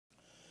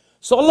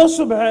So Allah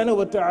subhanahu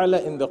wa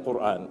ta'ala in the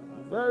Qur'an,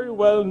 very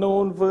well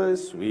known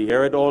verse, we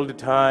hear it all the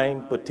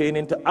time,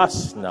 pertaining to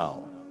us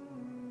now.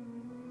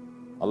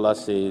 Allah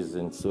says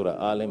in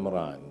Surah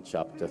Al-Imran,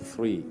 chapter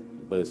 3,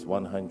 verse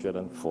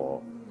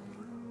 104,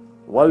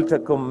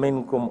 وَلْتَكُمْ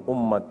مِنْكُمْ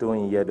أُمَّةٌ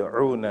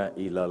يَدْعُونَ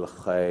إِلَى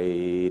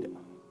الْخَيْرِ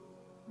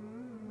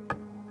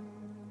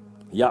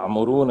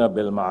يَأْمُرُونَ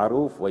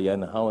بِالْمَعْرُوفِ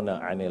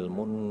وَيَنْهَوْنَ عَنِ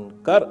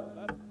الْمُنْكَرِ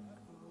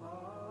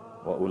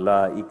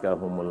وَأُولَٰئِكَ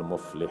هُمُ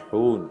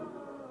الْمُفْلِحُونَ.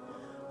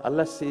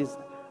 Allah says,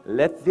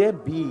 let there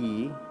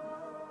be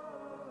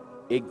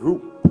a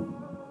group.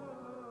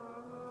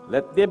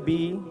 Let there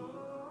be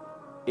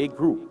a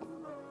group.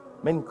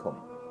 Minkum.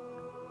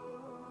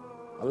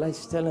 Allah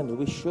is telling us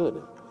we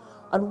should.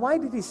 And why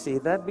did He say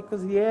that?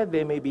 Because yeah,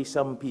 there may be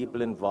some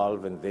people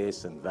involved in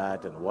this and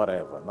that and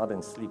whatever, not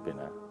in sleeping,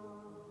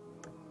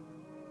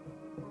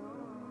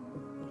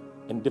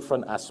 in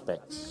different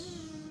aspects.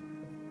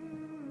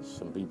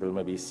 Some people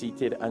may be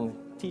seated and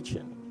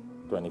teaching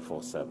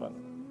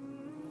 24/7.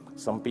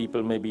 Some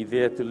people may be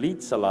there to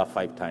lead Salah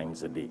 5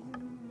 times a day.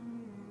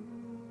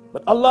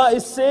 But Allah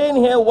is saying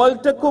here,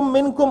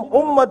 وَلْتَكُمْ مِنْكُمْ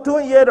أُمَّةٌ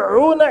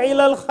يَدْعُونَ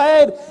إِلَى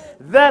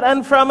الْخَيْرِ, that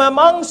and from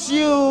amongst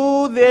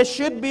you there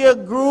should be a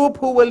group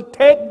who will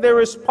take the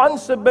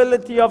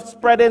responsibility of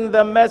spreading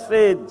the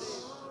message.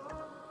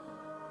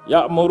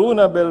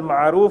 يَأْمُرُونَ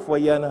بِالْمَعْرُوفِ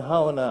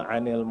وَيَنْهَوْنَ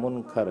عَنِ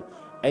الْمُنْكَرِ,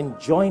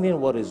 enjoining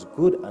what is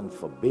good and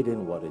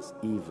forbidding what is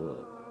evil.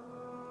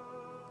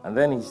 And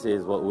then He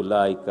says,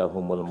 وَأُولَٰئِكَ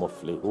هُمُ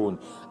الْمُفْلِحُونَ,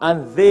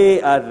 and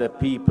they are the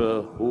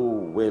people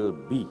who will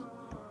be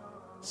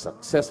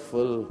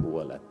successful, who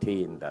will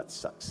attain that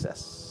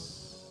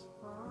success.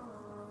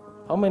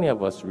 How many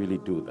of us really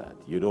do that?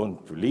 You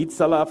don't lead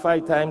Salah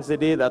 5 times a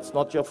day, that's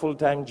not your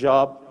full-time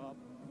job.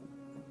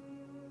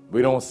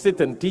 We don't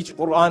sit and teach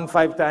Qur'an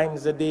 5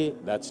 times a day,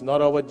 that's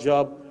not our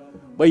job.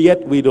 But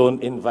yet we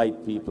don't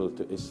invite people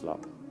to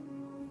Islam.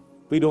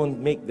 We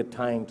don't make the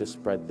time to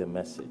spread the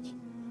message.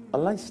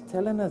 Allah is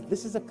telling us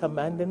this is a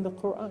command in the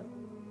Qur'an.